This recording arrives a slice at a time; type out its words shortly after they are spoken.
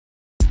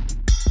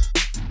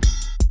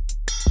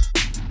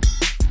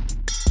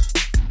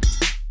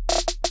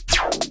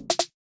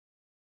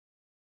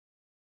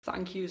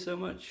thank you so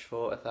much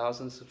for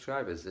 1,000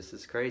 subscribers. This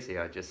is crazy.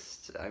 I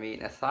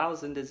mean,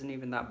 1,000 isn't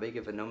even that big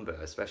of a number,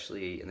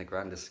 especially in the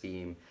grander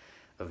scheme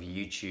of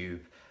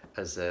YouTube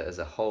as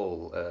a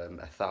whole.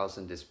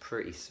 1,000 is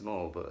pretty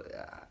small, but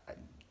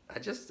I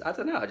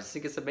don't know. I just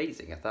think it's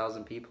amazing.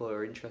 1,000 people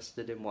are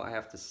interested in what I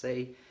have to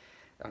say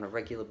on a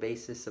regular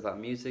basis about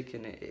music,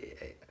 and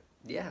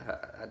yeah,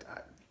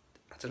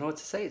 I don't know what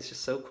to say. It's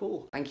just so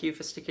cool. Thank you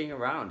for sticking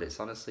around. It's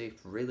honestly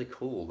really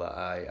cool that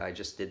I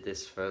just did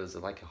this for as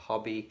like a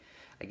hobby.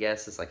 I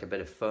guess it's like a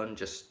bit of fun,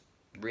 just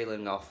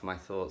reeling off my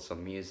thoughts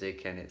on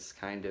music, and it's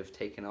kind of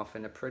taken off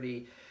in a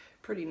pretty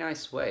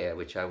nice way,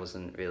 which I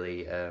wasn't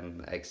really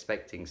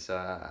expecting, so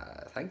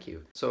thank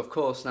you. So of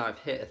course, now I've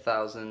hit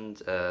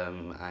 1,000,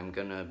 I'm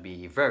gonna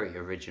be very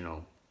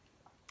original.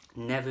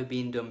 Never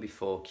been done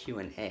before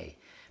Q&A,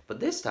 but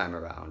this time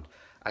around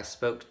I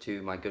spoke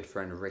to my good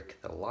friend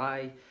Rick the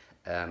Lie,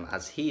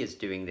 as he is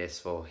doing this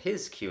for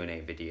his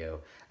Q&A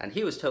video, and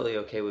he was totally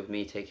okay with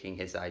me taking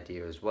his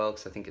idea as well,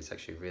 because I think it's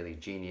actually a really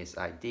genius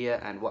idea.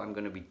 And what I'm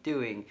going to be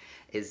doing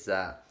is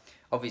that,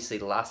 obviously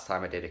the last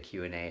time I did a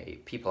Q&A,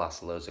 people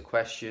asked loads of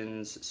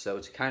questions, so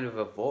to kind of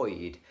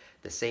avoid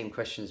the same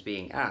questions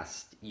being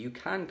asked, you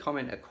can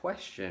comment a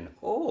question,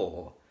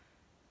 or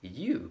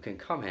you can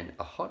comment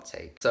a hot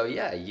take. So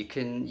yeah, you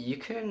can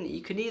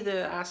either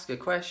ask a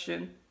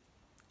question,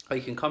 or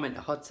you can comment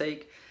a hot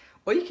take,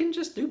 or you can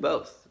just do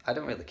both. I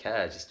don't really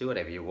care, just do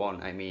whatever you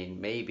want. I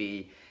mean,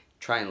 maybe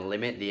try and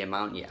limit the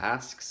amount you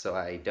ask so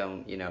I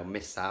don't, you know,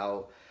 miss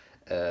out.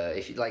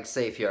 If you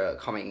say if you're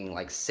commenting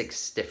like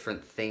 6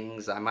 different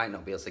things, I might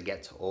not be able to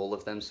get to all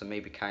of them, so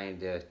maybe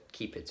kind of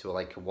keep it to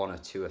like 1 or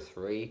 2 or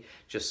 3,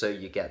 just so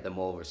you get them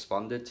all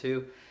responded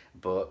to.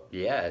 But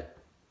yeah,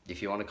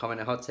 if you want to comment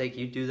a hot take,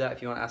 you do that.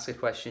 If you want to ask a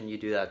question, you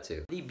do that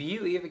too. The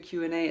beauty of a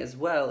Q&A as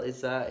well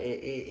is that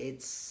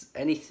it's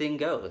anything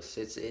goes.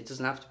 It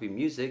doesn't have to be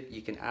music.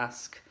 You can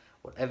ask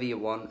whatever you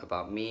want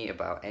about me,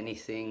 about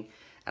anything,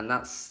 and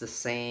that's the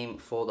same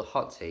for the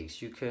hot takes.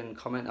 You can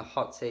comment a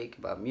hot take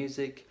about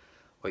music,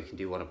 or you can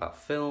do one about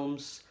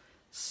films,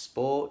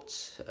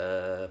 sport,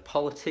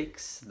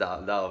 politics.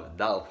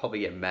 That'll probably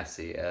get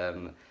messy.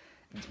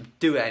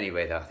 Do it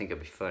anyway though, I think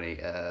it'll be funny.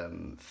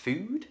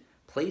 Food,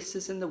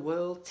 places in the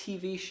world,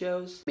 TV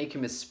shows. Make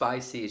them as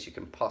spicy as you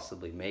can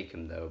possibly make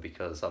them though,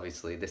 because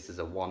obviously this is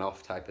a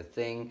one-off type of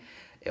thing.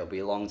 It'll be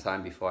a long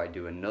time before I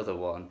do another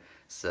one,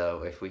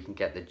 so if we can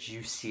get the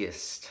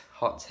juiciest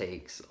hot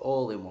takes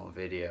all in one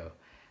video,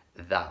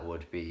 that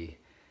would be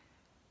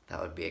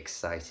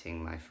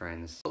exciting, my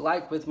friends.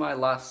 Like with my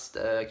last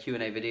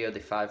Q&A video, the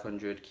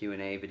 500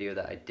 Q&A video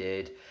that I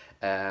did,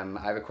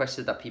 I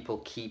requested that people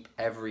keep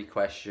every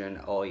question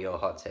or your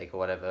hot take or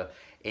whatever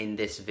in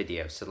this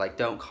video. So like,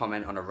 don't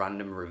comment on a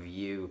random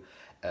review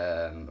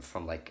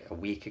from like a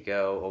week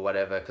ago or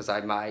whatever, because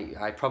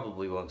I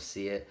probably won't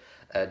see it.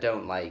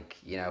 Don't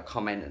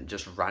comment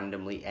just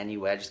randomly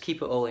anywhere. Just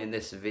keep it all in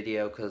this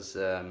video, because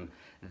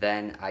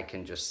then I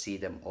can just see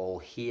them all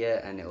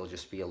here, and it'll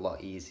just be a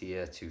lot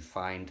easier to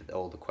find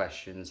all the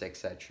questions,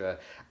 etc.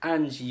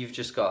 And you've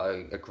just got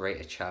a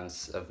greater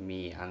chance of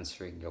me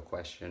answering your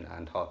question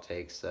and hot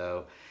takes.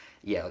 So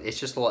yeah, it's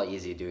just a lot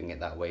easier doing it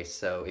that way.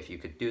 So if you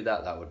could do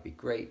that, that would be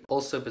great.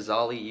 Also,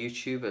 bizarrely,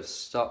 YouTube have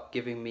stopped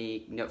giving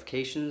me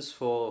notifications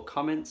for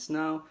comments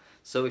now.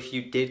 So if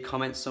you did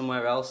comment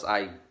somewhere else,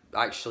 I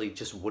actually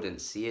just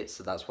wouldn't see it,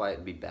 so that's why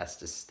it'd be best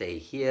to stay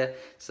here,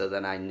 so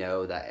then I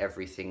know that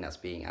everything that's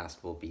being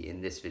asked will be in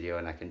this video,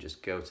 and I can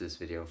just go to this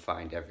video and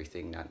find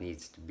everything that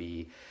needs to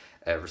be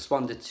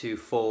responded to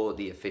for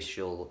the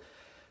official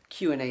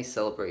Q&A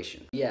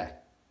celebration. Yeah,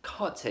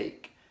 hot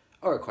take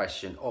or a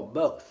question or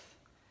both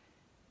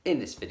in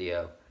this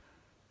video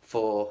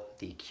for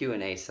the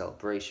Q&A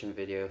celebration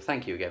video.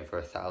 Thank you again for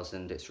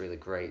 1,000. It's really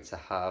great to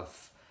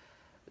have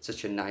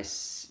such a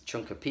nice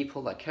chunk of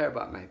people that care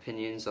about my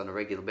opinions on a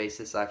regular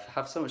basis. I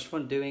have so much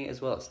fun doing it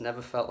as well. It's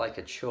never felt like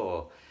a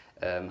chore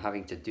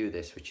having to do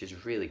this, which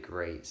is really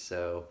great.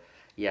 So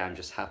yeah, I'm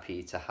just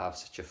happy to have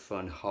such a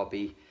fun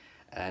hobby,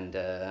 and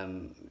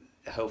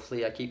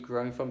hopefully I keep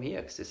growing from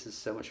here, because this is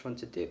so much fun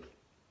to do.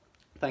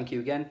 Thank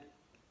you again.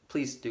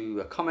 Please do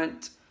a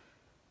comment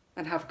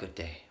and have a good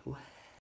day.